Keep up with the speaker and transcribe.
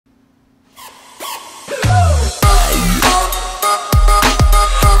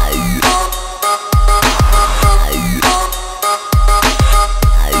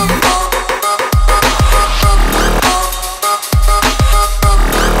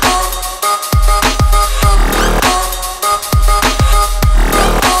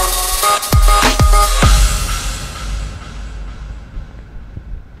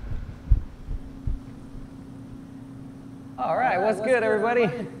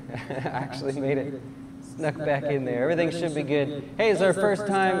actually made it, snuck back in there. Everything should be good. Hey, it's our first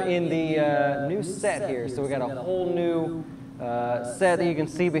time in the new set here, so we got a whole new set that you can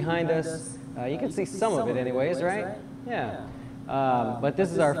see behind us. You can see some of it anyways, right? Yeah. But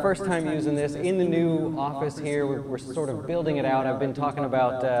this is our first time using this in the new office here. We're sort of building it out. I've been talking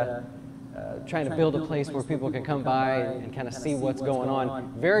about trying to build a place where people can come by and kind of see what's going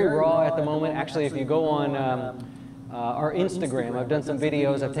on. Very raw at the moment. Actually, if you go on our Instagram, I've done some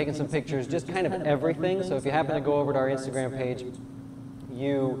videos, I've taken some pictures, just kind of everything. So if you happen to go over to our Instagram page,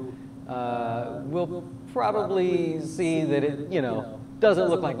 you will probably see that it, you know, doesn't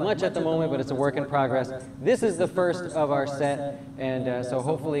look like much at the moment, but it's a work in progress. This is the first of our set, and so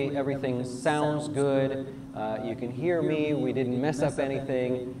hopefully everything sounds good. You can hear me. We didn't mess up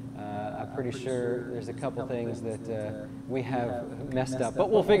anything. I'm pretty sure there's a couple things that we have messed up, but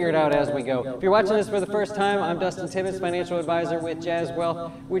we'll figure it out as we go. If you're watching this for the first time, I'm Dustin Tibbetts, financial advisor with Jazz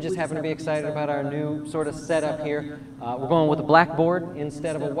Wealth. We just happen to be excited about our new sort of setup here. We're going with a blackboard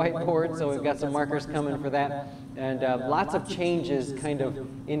instead of a whiteboard, so we've got some markers coming for that. And lots of changes kind of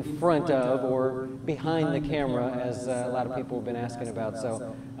in front of or behind the camera, as a lot of people have been asking about.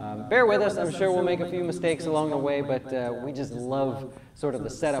 So bear with us. I'm sure we'll make a few mistakes along the way, but we just love sort of the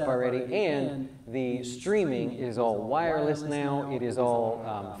setup already. And the streaming is all wireless now. It is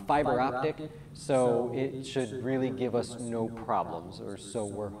all fiber optic, so it should really give us no problems, or so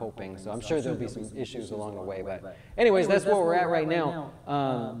we're hoping. So I'm sure there'll be some issues along the way. But anyways, that's where we're at right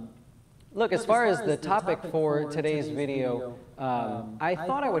now. Look, as far as the topic for today's video, I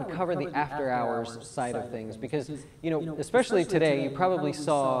thought I would cover the after-hours side of things because, you know, especially today, you probably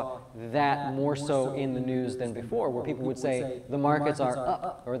saw that more so in the news than before, where people would say the markets are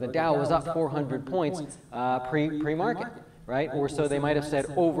up, or the Dow was up 400 points pre-market, right? Or so they might have said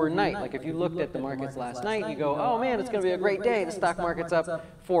overnight. Like if you looked at the markets last night, you go, oh man, it's going to be a great day. The stock market's up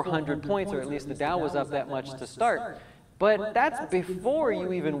 400 points, or at least the Dow was up that much to start. But that's before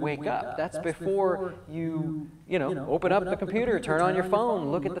you even wake up. That's before you know, open up the computer, turn on your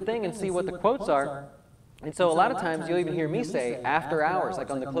phone, look at the thing and see what the quotes are. And so a lot of times you'll even hear me say after hours,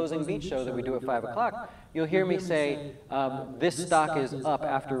 like on the Closing Beat show that we do at 5 o'clock, you'll hear me say, this stock is up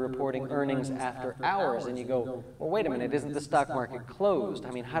after reporting earnings after hours. And you go, well, wait a minute, isn't the stock market closed?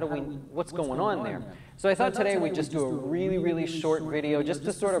 I mean, what's going on there? So I thought today we'd just do a really, really short video just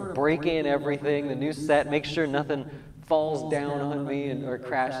to sort of break in everything, the new set, make sure nothing falls down on me or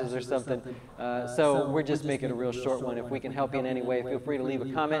crashes or something. So we're just making a real short one. If we can help you in any way, feel free to leave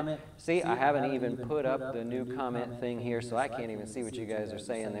a comment. See, I haven't even put up the new comment thing here, so I can't even see what you guys are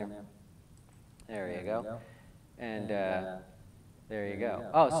saying there. There you go. And there you go.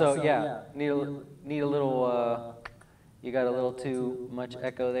 Oh, so yeah, need a little, you got a little too much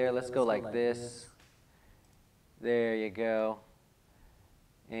echo there. Let's go like this. There you go.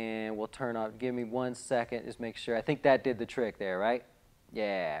 And we'll turn off, give me 1 second, just make sure. I think that did the trick there, right?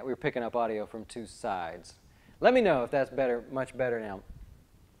 Yeah, we were picking up audio from two sides. Let me know if that's better, much better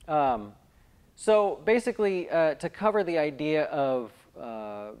now. So basically, to cover the idea of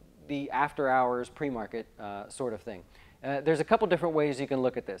the after hours pre-market sort of thing, there's a couple different ways you can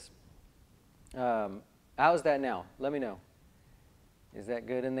look at this. How's that now? Let me know. Is that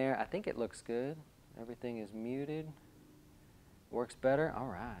good in there? I think it looks good. Everything is muted. Works better? All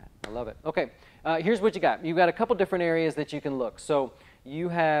right. I love it. Okay. Here's what you got. You've got a couple different areas that you can look. So you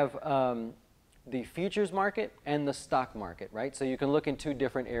have the futures market and the stock market, right? So you can look in two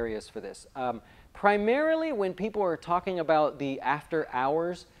different areas for this. Primarily when people are talking about the after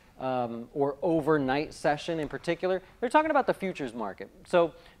hours or overnight session in particular, they're talking about the futures market.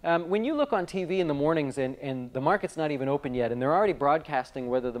 So when you look on TV in the mornings and the market's not even open yet and they're already broadcasting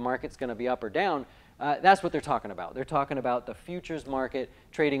whether the market's going to be up or down, that's what they're talking about. They're talking about the futures market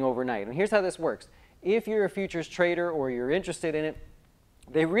trading overnight. And here's how this works. If you're a futures trader or you're interested in it,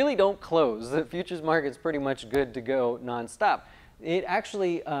 they really don't close. The futures market's pretty much good to go nonstop. It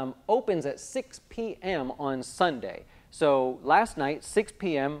actually opens at 6 p.m. on Sunday. So last night, 6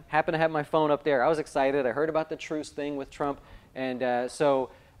 p.m., happened to have my phone up there. I was excited. I heard about the truce thing with Trump. And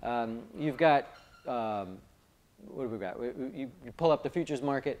so you've got, what have we got? You pull up the futures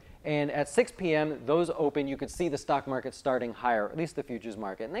market, and at 6 p.m., those open. You could see the stock market starting higher, at least the futures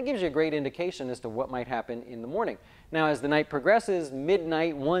market. And that gives you a great indication as to what might happen in the morning. Now, as the night progresses,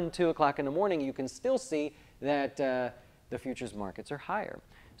 midnight, 1, 2 o'clock in the morning, you can still see that the futures markets are higher.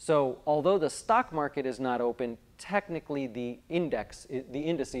 So although the stock market is not open, technically the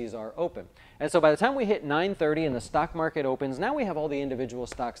indices are open. And so by the time we hit 9:30 and the stock market opens, now we have all the individual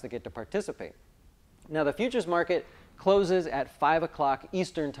stocks that get to participate. Now, the futures market closes at 5 o'clock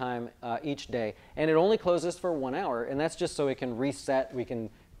Eastern time each day, and it only closes for 1 hour, and that's just so it can reset. We can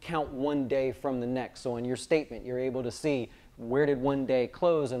count one day from the next. So in your statement, you're able to see where did one day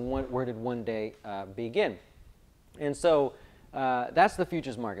close and where did one day begin. And so that's the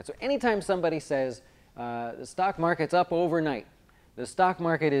futures market. So anytime somebody says the stock market's up overnight, the stock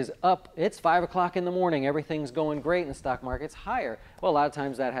market is up, it's 5 o'clock in the morning, everything's going great and the stock market's higher. Well, a lot of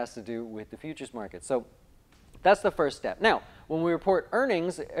times that has to do with the futures market. So that's the first step. Now, when we report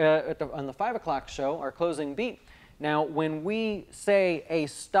earnings on the 5 o'clock show, our closing beat, now when we say a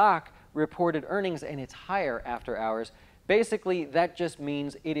stock reported earnings and it's higher after hours, basically that just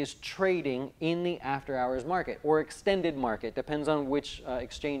means it is trading in the after hours market or extended market, depends on which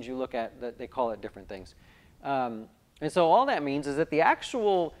exchange you look at, they call it different things. And so all that means is that the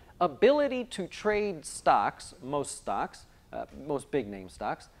actual ability to trade stocks, most big name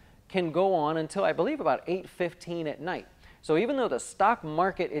stocks, can go on until I believe about 8:15 at night. So even though the stock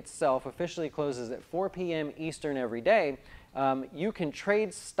market itself officially closes at 4 p.m. Eastern every day, you can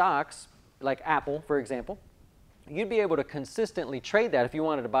trade stocks like Apple, for example. You'd be able to consistently trade that if you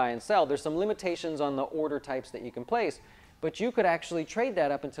wanted to buy and sell. There's some limitations on the order types that you can place, but you could actually trade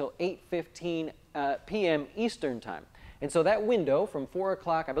that up until 8:15 p.m. Eastern time. And so that window from 4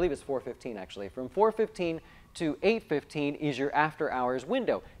 o'clock, I believe it's 4:15 actually, from 4:15 to 8:15 is your after hours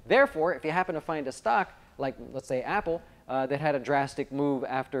window. Therefore, if you happen to find a stock like, let's say, Apple, that had a drastic move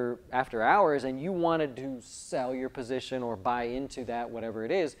after hours and you wanted to sell your position or buy into that, whatever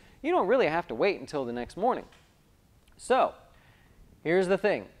it is, you don't really have to wait until the next morning. So here's the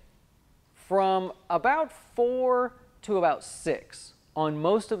thing. From about 4 to about 6 on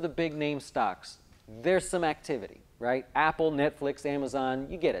most of the big name stocks, there's some activity, right? Apple, Netflix, Amazon,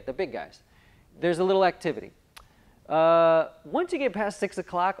 you get it, the big guys. There's a little activity. Once you get past 6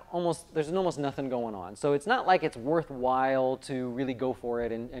 o'clock, there's almost nothing going on. So it's not like it's worthwhile to really go for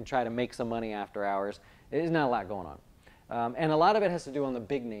it and try to make some money after hours. There's not a lot going on. And a lot of it has to do on the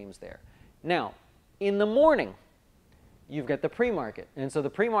big names there. Now, in the morning, you've got the pre-market. And so the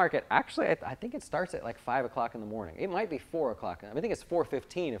pre-market, actually, I think it starts at like 5 o'clock in the morning. It might be 4 o'clock. I think it's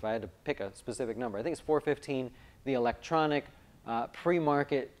 4:15 if I had to pick a specific number. I think it's 4:15, the electronic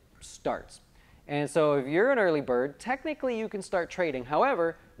pre-market starts. And so if you're an early bird, technically you can start trading.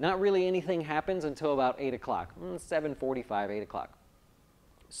 However, not really anything happens until about 8 o'clock, 7:45, 8 o'clock.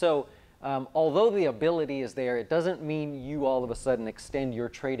 So although the ability is there, it doesn't mean you all of a sudden extend your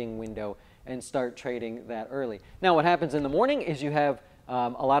trading window and start trading that early. Now what happens in the morning is you have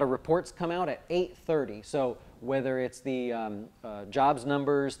a lot of reports come out at 8:30. So whether it's the jobs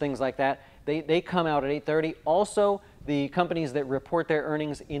numbers, things like that, they come out at 8:30. Also, the companies that report their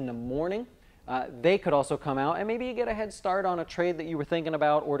earnings in the morning, they could also come out and maybe you get a head start on a trade that you were thinking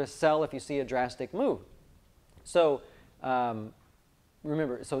about or to sell if you see a drastic move. So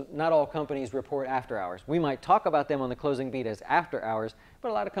remember, so not all companies report after hours. We might talk about them on the closing beat as after hours, but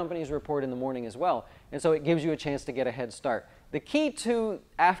a lot of companies report in the morning as well. And so it gives you a chance to get a head start. The key to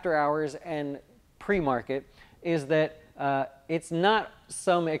after hours and pre-market is that it's not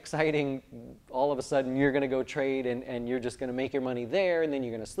some exciting, all of a sudden you're going to go trade and you're just going to make your money there and then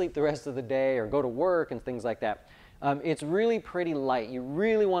you're going to sleep the rest of the day or go to work and things like that. It's really pretty light. You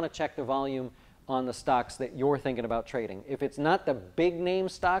really want to check the volume on the stocks that you're thinking about trading. If it's not the big name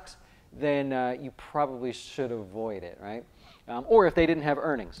stocks, then you probably should avoid it, right? Or if they didn't have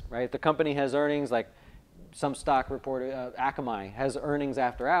earnings, right? If the company has earnings, like some stock reported, Akamai has earnings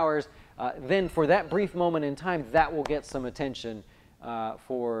after hours, then for that brief moment in time, that will get some attention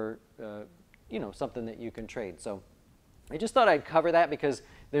for something that you can trade. So I just thought I'd cover that because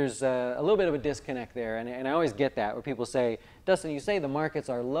there's a little bit of a disconnect there, and I always get that where people say, Dustin, you say the markets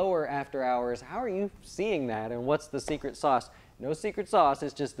are lower after hours. How are you seeing that, and what's the secret sauce? No secret sauce.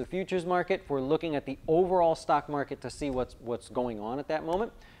 It's just the futures market. We're looking at the overall stock market to see what's going on at that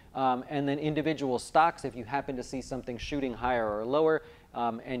moment. And then individual stocks, if you happen to see something shooting higher or lower,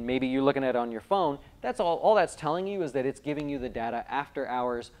 and maybe you're looking at it on your phone, that's all that's telling you is that it's giving you the data after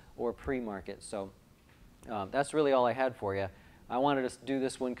hours or pre-market. So that's really all I had for you. I wanted to do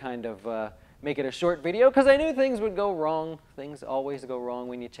this one kind of make it a short video because I knew things would go wrong. Things always go wrong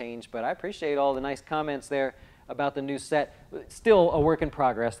when you change, but I appreciate all the nice comments there about the new set. Still a work in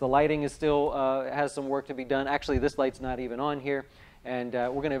progress. The lighting is still has some work to be done. Actually, this light's not even on here. And we're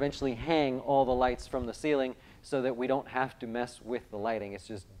going to eventually hang all the lights from the ceiling so that we don't have to mess with the lighting. It's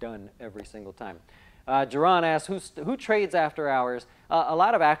just done every single time. Jerron asks, who trades after hours? A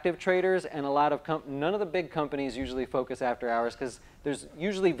lot of active traders and a lot of none of the big companies usually focus after hours because there's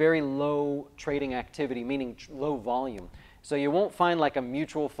usually very low trading activity, meaning low volume. So you won't find like a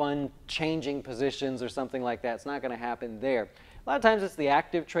mutual fund changing positions or something like that. It's not going to happen there. A lot of times it's the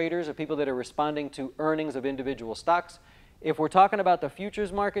active traders or people that are responding to earnings of individual stocks. if we're talking about the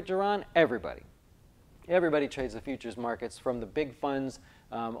futures market, Jaron, everybody. Everybody trades the futures markets, from the big funds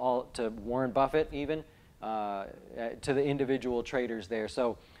all to Warren Buffett even, to the individual traders there.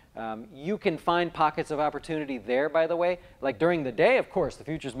 So you can find pockets of opportunity there, by the way. Like during the day, of course, the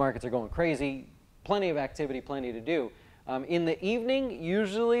futures markets are going crazy. Plenty of activity, plenty to do. In the evening,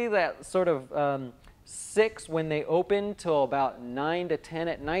 usually that sort of 6 when they open till about 9 to 10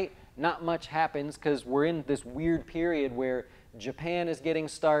 at night, not much happens because we're in this weird period where Japan is getting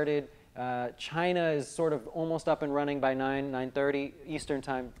started. China is sort of almost up and running by 9:30 Eastern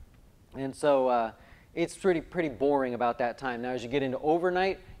time. And so it's pretty boring about that time. Now, as you get into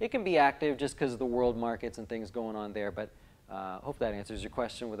overnight, it can be active just because of the world markets and things going on there. But hope that answers your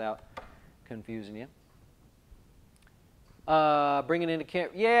question without confusing you. Bringing into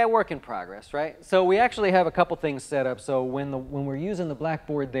camp, yeah, work in progress, right? So we actually have a couple things set up. So when we're using the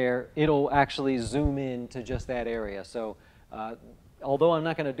Blackboard there, it'll actually zoom in to just that area. So although I'm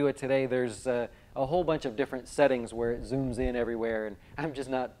not going to do it today, there's a whole bunch of different settings where it zooms in everywhere, and I'm just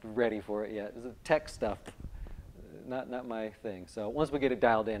not ready for it yet. The tech stuff, not my thing. So once we get it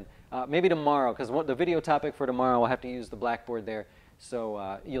dialed in, maybe tomorrow, because the video topic for tomorrow, we'll have to use the Blackboard there.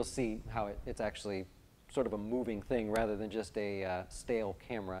 So you'll see how it's actually sort of a moving thing rather than just a stale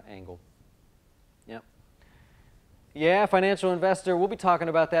camera angle. Yep. Yeah, financial investor, we'll be talking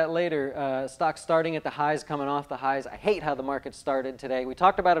about that later. Stocks starting at the highs, coming off the highs. I hate how the market started today. We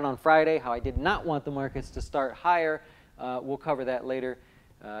talked about it on Friday, how I did not want the markets to start higher. We'll cover that later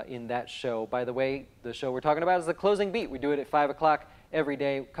in that show. By the way, the show we're talking about is The Closing Beat. We do it at 5 o'clock every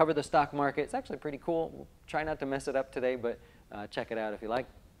day, cover the stock market. It's actually pretty cool. We'll try not to mess it up today, but check it out if you like.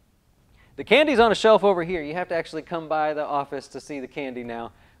 The candy's on a shelf over here. You have to actually come by the office to see the candy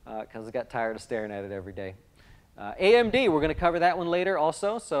now because I got tired of staring at it every day. AMD, we're going to cover that one later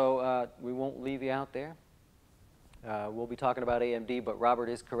also, so we won't leave you out there. We'll be talking about AMD, but Robert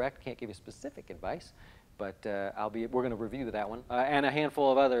is correct. Can't give you specific advice, but we're going to review that one and a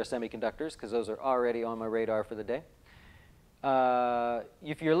handful of other semiconductors because those are already on my radar for the day.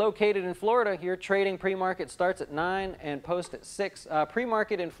 If you're located in Florida, your trading pre-market starts at 9 and post at 6.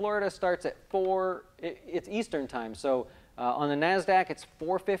 Pre-market in Florida starts at 4. It's Eastern time, so on the NASDAQ it's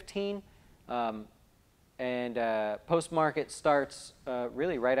 4:15. And post-market starts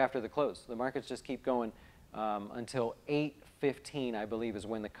really right after the close. The markets just keep going until 8:15, I believe, is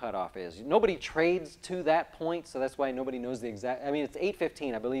when the cutoff is. Nobody trades to that point, so that's why nobody knows the exact. I mean, it's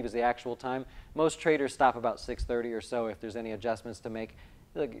 8:15, I believe, is the actual time. Most traders stop about 6:30 or so if there's any adjustments to make.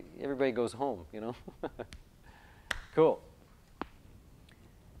 Look, everybody goes home, you know. Cool.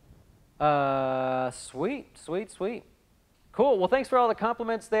 Sweet, sweet, sweet. Cool. Well, thanks for all the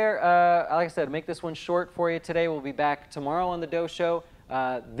compliments there. Like I said, make this one short for you today. We'll be back tomorrow on the Doe Show.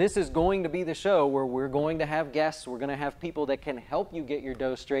 This is going to be the show where we're going to have guests. We're going to have people that can help you get your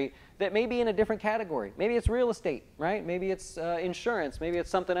dough straight that may be in a different category. Maybe it's real estate, right? Maybe it's insurance. Maybe it's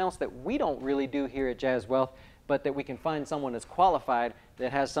something else that we don't really do here at Jazz Wealth, but that we can find someone that's qualified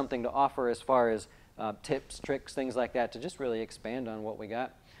that has something to offer as far as tips, tricks, things like that to just really expand on what we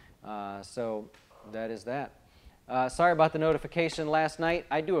got. So that is that. Sorry about the notification last night.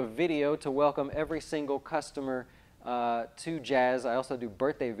 I do a video to welcome every single customer to Jazz. I also do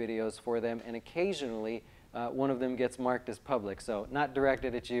birthday videos for them, and occasionally one of them gets marked as public. So not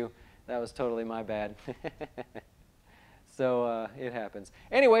directed at you. That was totally my bad. So it happens.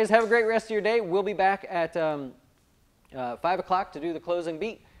 Anyways, have a great rest of your day. We'll be back at 5 o'clock to do the closing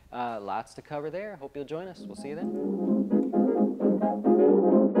beat. Lots to cover there. Hope you'll join us. We'll see you then.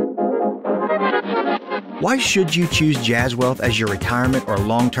 Why should you choose Jazz Wealth as your retirement or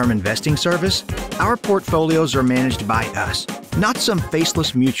long-term investing service? Our portfolios are managed by us, not some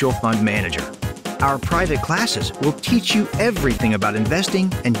faceless mutual fund manager. Our private classes will teach you everything about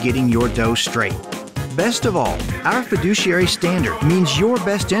investing and getting your dough straight. Best of all, our fiduciary standard means your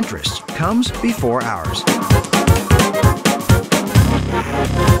best interest comes before ours.